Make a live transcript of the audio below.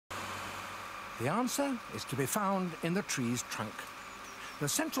The answer is to be found in the tree's trunk. The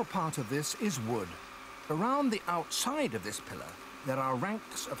central part of this is wood. Around the outside of this pillar, there are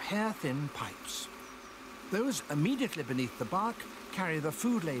ranks of hair-thin pipes. Those immediately beneath the bark carry the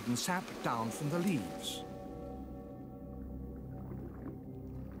food-laden sap down from the leaves.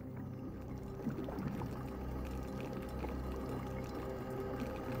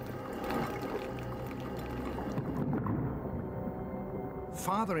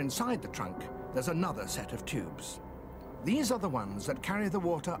 Farther inside the trunk, there's another set of tubes. These are the ones that carry the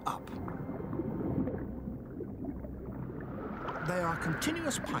water up. They are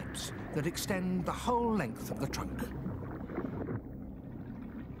continuous pipes that extend the whole length of the trunk.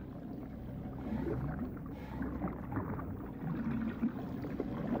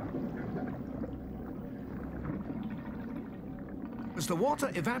 As the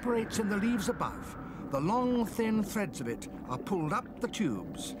water evaporates in the leaves above, the long, thin threads of it are pulled up the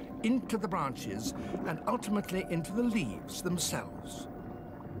tubes, into the branches, and ultimately into the leaves themselves.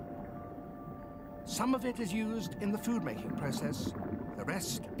 Some of it is used in the food-making process. The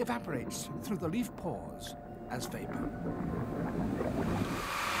rest evaporates through the leaf pores as vapor.